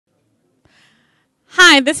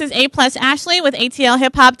Hi, this is A plus Ashley with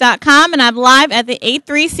atlhiphop.com, and I'm live at the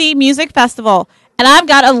A3C Music Festival. And I've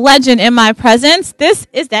got a legend in my presence. This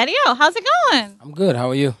is Daddy-O. How's it going? I'm good. How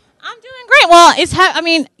are you? I'm doing great. Well,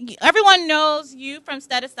 everyone knows you from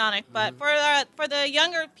Stetsasonic, but for the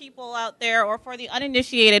younger people out there or for the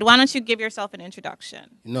uninitiated, why don't you give yourself an introduction?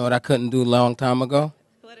 You know what I couldn't do a long time ago?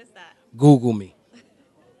 What is that? Google me.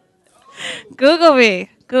 Google me.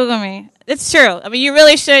 Google me. It's true. I mean, you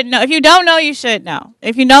really should know. If you don't know, you should know.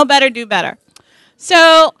 If you know better, do better.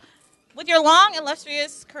 So, with your long,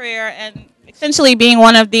 illustrious career and essentially being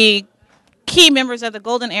one of the key members of the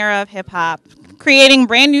golden era of hip-hop, creating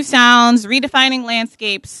brand new sounds, redefining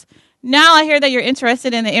landscapes, now I hear that you're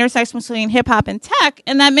interested in the intersection between hip-hop and tech,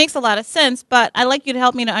 and that makes a lot of sense, but I'd like you to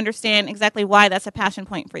help me to understand exactly why that's a passion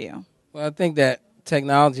point for you. Well, I think that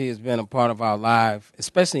technology has been a part of our life,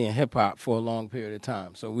 especially in hip-hop, for a long period of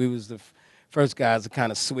time. So we was the first guys to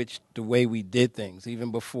kind of switch the way we did things.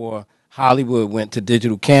 Even before Hollywood went to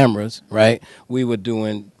digital cameras, right, we were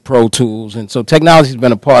doing Pro Tools. And so technology has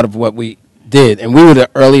been a part of what we did. And we were the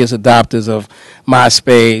earliest adopters of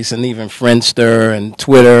MySpace and even Friendster and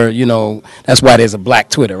Twitter. You know, that's why there's a black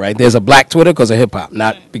Twitter, right? There's a black Twitter because of hip-hop,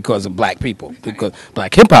 not because of black people, because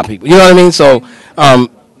black hip-hop people. You know what I mean? So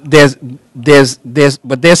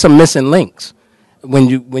there's some missing links when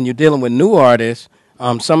you're dealing with new artists.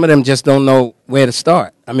 Some of them just don't know where to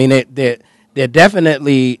start. I mean, they're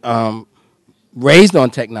definitely raised on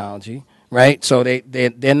technology, right? So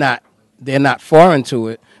they're not foreign to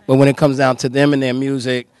it. But when it comes down to them and their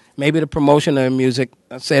music, maybe the promotion of their music,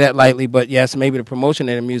 I say that lightly, but yes, maybe the promotion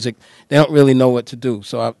of their music, they don't really know what to do.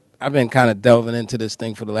 So I've been kind of delving into this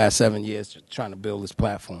thing for the last 7 years, just trying to build this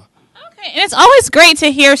platform. Okay, and it's always great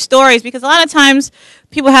to hear stories because a lot of times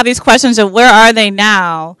people have these questions of where are they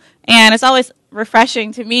now, and it's always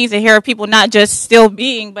refreshing to me to hear people not just still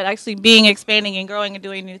being, but actually being, expanding, and growing and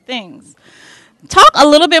doing new things. Talk a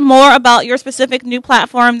little bit more about your specific new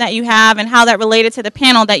platform that you have and how that related to the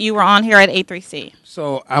panel that you were on here at A3C.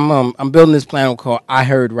 So I'm building this panel called I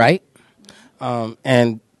Heard Right,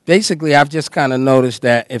 and basically I've just kind of noticed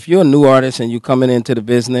that if you're a new artist and you're coming into the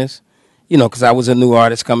business, you know, because I was a new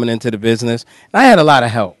artist coming into the business, and I had a lot of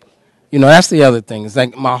help. You know, that's the other thing. It's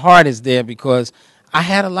like my heart is there because I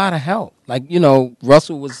had a lot of help. Like, you know,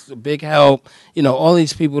 Russell was a big help. You know, all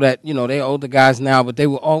these people that, you know, they're older guys now, but they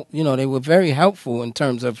were all, you know, they were very helpful in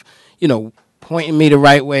terms of, you know, pointing me the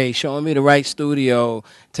right way, showing me the right studio,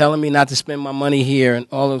 telling me not to spend my money here and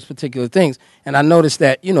all those particular things. And I noticed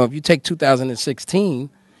that, you know, if you take 2016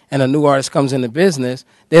 and a new artist comes into business,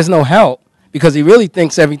 there's no help because he really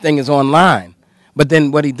thinks everything is online. But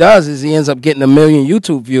then what he does is he ends up getting 1 million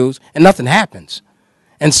YouTube views and nothing happens.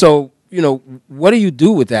 And so, you know, what do you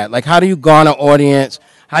do with that? Like, how do you garner audience?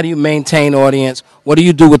 How do you maintain audience? What do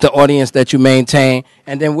you do with the audience that you maintain?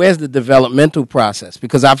 And then where's the developmental process?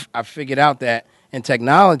 Because I've figured out that in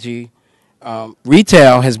technology,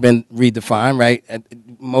 retail has been redefined, right?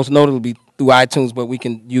 Most notably through iTunes, but we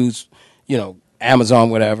can use, you know, Amazon,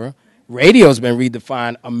 whatever. Radio's been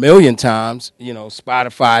redefined 1 million times, you know,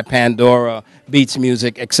 Spotify, Pandora, Beats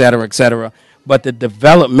Music, et cetera, et cetera. But the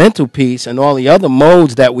developmental piece and all the other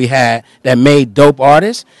modes that we had that made dope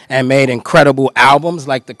artists and made incredible albums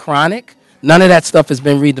like The Chronic, none of that stuff has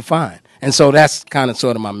been redefined. And so that's kind of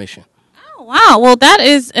sort of my mission. Oh, wow. Well, that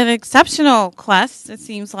is an exceptional quest, it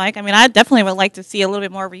seems like. I mean, I definitely would like to see a little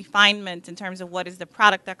bit more refinement in terms of what is the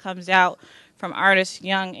product that comes out from artists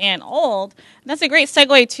young and old. And that's a great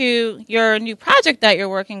segue to your new project that you're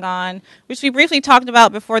working on, which we briefly talked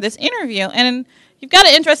about before this interview. And you've got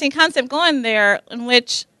an interesting concept going there in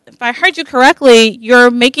which, if I heard you correctly,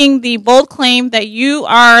 you're making the bold claim that you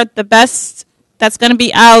are the best that's going to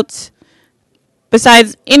be out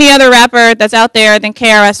besides any other rapper that's out there than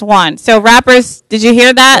KRS-One. So rappers, did you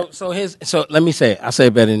hear that? So let me say it. I'll say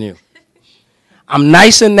it better than you. I'm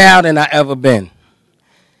nicer now than I ever been.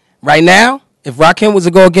 Right now, if Rakim was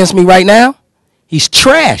to go against me right now, he's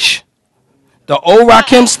trash. The old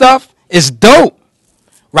Rakim stuff is dope.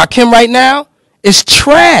 Rakim right now is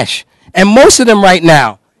trash. And most of them right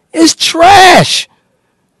now is trash.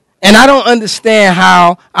 And I don't understand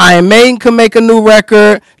how Iron Maiden can make a new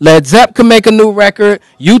record, Led Zepp can make a new record,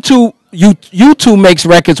 U2 makes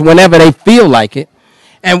records whenever they feel like it.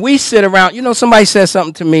 And we sit around, you know, somebody said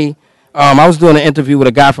something to me. I was doing an interview with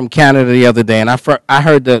a guy from Canada the other day, and I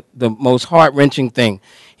heard the most heart-wrenching thing.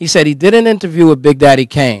 He said he did an interview with Big Daddy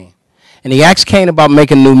Kane, and he asked Kane about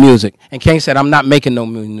making new music. And Kane said, I'm not making no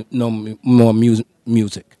more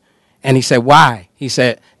music. And he said, why? He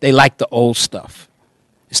said, they like the old stuff.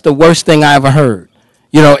 It's the worst thing I ever heard.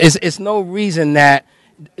 You know, it's no reason that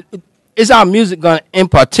is our music going to in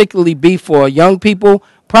particularly be for young people?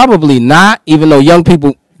 Probably not, even though young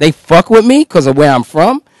people, they fuck with me because of where I'm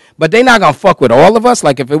from. But they not going to fuck with all of us.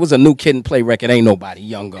 Like if it was a new Kid and Play record, ain't nobody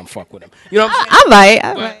young going to fuck with them. You know what I'm saying?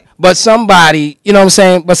 I might. But somebody, you know what I'm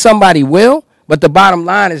saying? But somebody will. But the bottom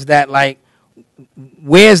line is that, like,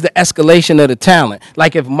 where's the escalation of the talent?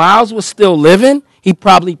 Like if Miles was still living, he'd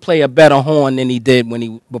probably play a better horn than he did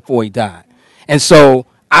before he died. And so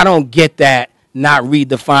I don't get that not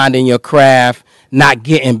redefining your craft, not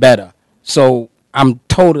getting better. So I'm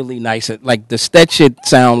totally nice at, like, the Stet shit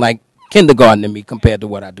sound like kindergarten to me compared to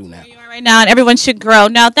what I do now. You are right now, and everyone should grow.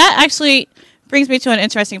 Now, that actually brings me to an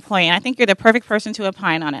interesting point, and I think you're the perfect person to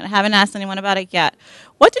opine on it. I haven't asked anyone about it yet.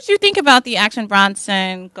 What did you think about the Action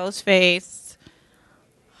Bronson, Ghostface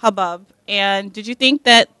hubbub? And did you think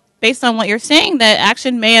that, based on what you're saying, that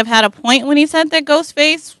Action may have had a point when he said that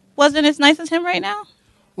Ghostface wasn't as nice as him right now?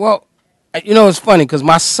 Well, you know, it's funny because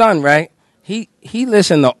my son, right, he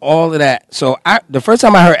listened to all of that. So the first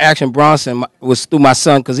time I heard Action Bronson was through my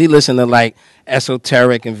son because he listened to, like,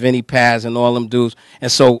 Esoteric and Vinnie Paz and all them dudes.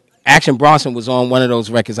 And so Action Bronson was on one of those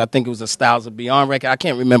records. I think it was a Styles of Beyond record. I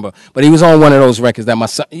can't remember. But he was on one of those records that my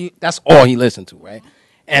son, that's all he listened to, right?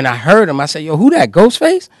 And I heard him. I said, yo, who that,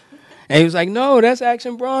 Ghostface? And he was like, no, that's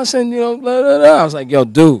Action Bronson, you know, blah, blah, blah. I was like, yo,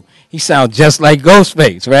 dude, he sounds just like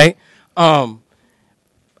Ghostface, right?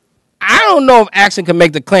 I don't know if Action can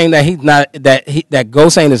make the claim that he's not that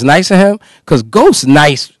Ghost ain't as nice to him, because Ghost's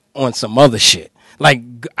nice on some other shit. Like,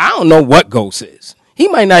 I don't know what Ghost is. He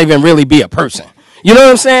might not even really be a person. You know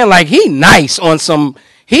what I'm saying? Like, he nice on some.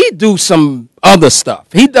 He do some other stuff.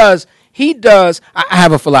 He does. I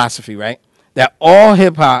have a philosophy, right? That all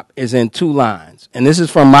hip hop is in two lines, and this is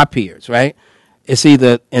from my peers, right? It's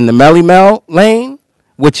either in the Melly Mel lane,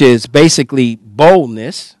 which is basically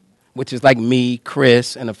boldness, which is like me,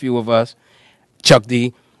 Chris, and a few of us, Chuck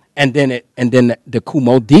D, and then the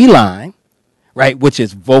Kumo D line, right, which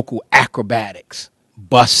is vocal acrobatics,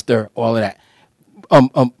 Buster, all of that.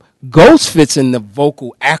 Ghost fits in the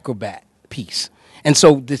vocal acrobat piece, and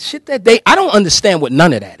so the shit that I don't understand what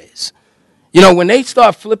none of that is. You know, when they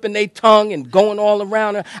start flipping their tongue and going all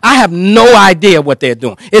around, I have no idea what they're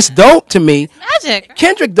doing. It's dope to me. It's magic.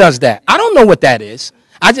 Kendrick does that. I don't know what that is.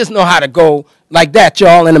 I just know how to go like that,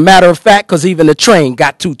 y'all, and a matter of fact, because even the train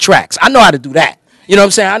got 2 tracks. I know how to do that. You know what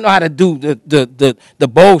I'm saying? I know how to do the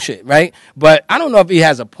bullshit, right? But I don't know if he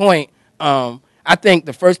has a point. I think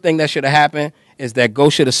the first thing that should have happened is that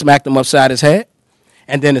Ghost should have smacked him upside his head.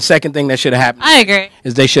 And then the second thing that should have happened I agree.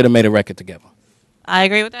 is they should have made a record together. I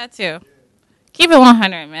agree with that, too. Keep it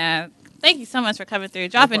 100, man. Thank you so much for coming through,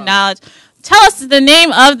 dropping knowledge. Tell us the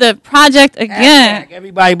name of the project again.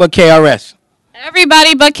 Everybody but KRS.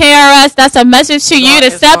 Everybody but KRS. That's a message to you to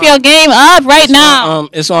step your game up right now.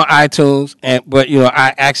 It's on iTunes, but you know,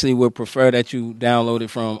 I actually would prefer that you download it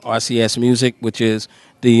from RCS Music, which is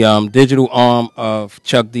the digital arm of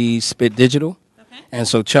Chuck D's Spit Digital. Okay. And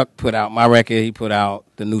so Chuck put out my record. He put out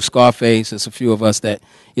the new Scarface. There's a few of us that,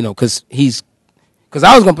 you know, because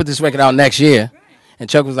I was gonna put this record out next year, and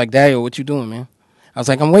Chuck was like, Daddy-O, what you doing, man? I was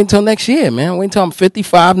like, I'm waiting till next year, man. I'm waiting till I'm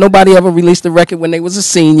 55. Nobody ever released a record when they was a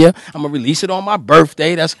senior. I'm going to release it on my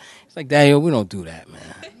birthday. It's like, Daddy-O, we don't do that, man.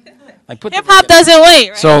 Like, hip-hop doesn't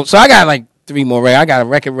wait, right? So I got like 3 more ready. I got a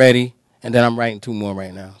record ready, and then I'm writing 2 more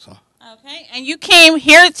right now. So. Okay, and you came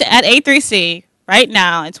here at A3C right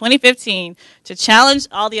now in 2015 to challenge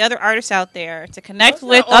all the other artists out there, to connect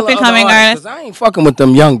with up-and-coming artists. Because I ain't fucking with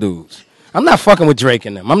them young dudes. I'm not fucking with Drake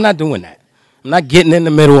and them. I'm not doing that. I'm not getting in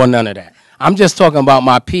the middle or none of that. I'm just talking about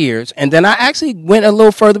my peers. And then I actually went a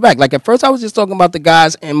little further back. Like, at first I was just talking about the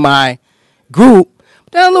guys in my group.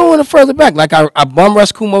 But then a little further back. Like, I bum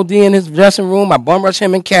rushed Kumo D in his dressing room. I bum rushed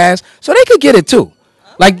him and Kaz. So they could get it, too.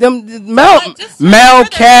 Like, them, Mel,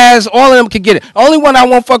 Kaz, all of them could get it. Only one I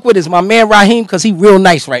won't fuck with is my man Rakim, because he real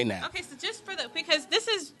nice right now. Okay, so just because this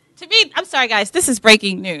is, to me, I'm sorry, guys, this is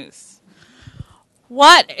breaking news.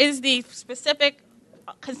 What is the specific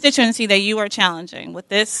constituency that you are challenging with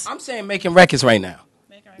this? I'm saying making records right now.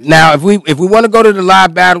 Now, if we want to go to the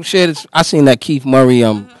live battle shit, I seen that Keith Murray,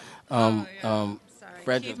 Keith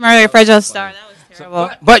Murray, Fragile Star. That was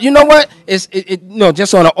terrible. But you know what?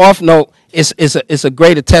 Just on an off note, it's a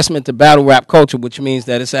great attestment to battle rap culture, which means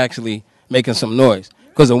that it's actually making some noise.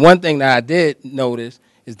 Because the one thing that I did notice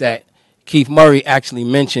is that Keith Murray actually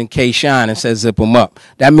mentioned K Shine and said zip him up.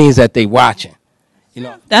 That means that they watching. You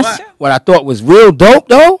know, that's true. What I thought was real dope,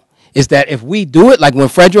 though, is that if we do it, like when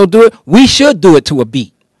Fredro do it, we should do it to a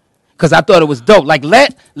beat. Because I thought it was dope. Like,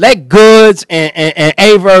 let Goods and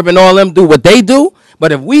Averb and all them do what they do.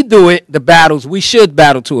 But if we do it, the battles, we should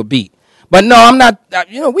battle to a beat. But no, I'm not.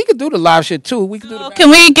 We could do the live shit too. We could do. Can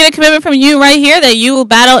we get a commitment from you right here that you will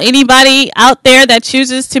battle anybody out there that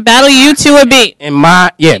chooses to battle you to a beat? In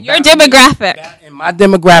your demographic. In my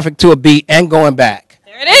demographic to a beat and going back.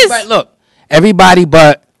 There it is. Everybody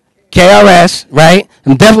but KRS, right?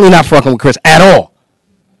 I'm definitely not fucking with Chris at all.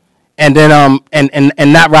 And then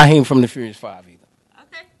and not Raheem from the Furious 5 either.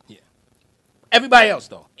 Okay. Yeah. Everybody else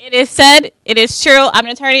though. It is said. It is true. I'm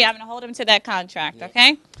an attorney. I'm going to hold him to that contract. Yeah.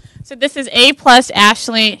 Okay. So this is A+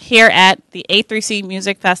 Ashley here at the A3C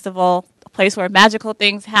Music Festival, a place where magical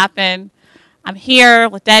things happen. I'm here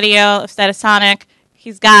with Daddy-O of Stetsasonic.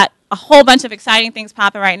 He's got a whole bunch of exciting things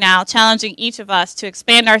popping right now, challenging each of us to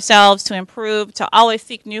expand ourselves, to improve, to always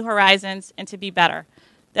seek new horizons, and to be better.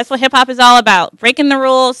 That's what hip-hop is all about. Breaking the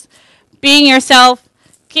rules, being yourself,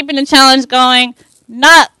 keeping the challenge going,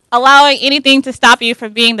 not allowing anything to stop you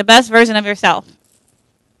from being the best version of yourself.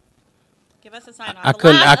 Give us a sign off. I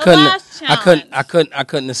couldn't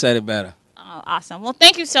have said it better. Oh, awesome. Well,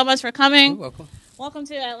 thank you so much for coming. You're welcome. Welcome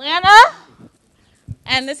to Atlanta.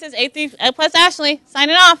 And this is A+ Ashley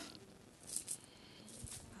signing off.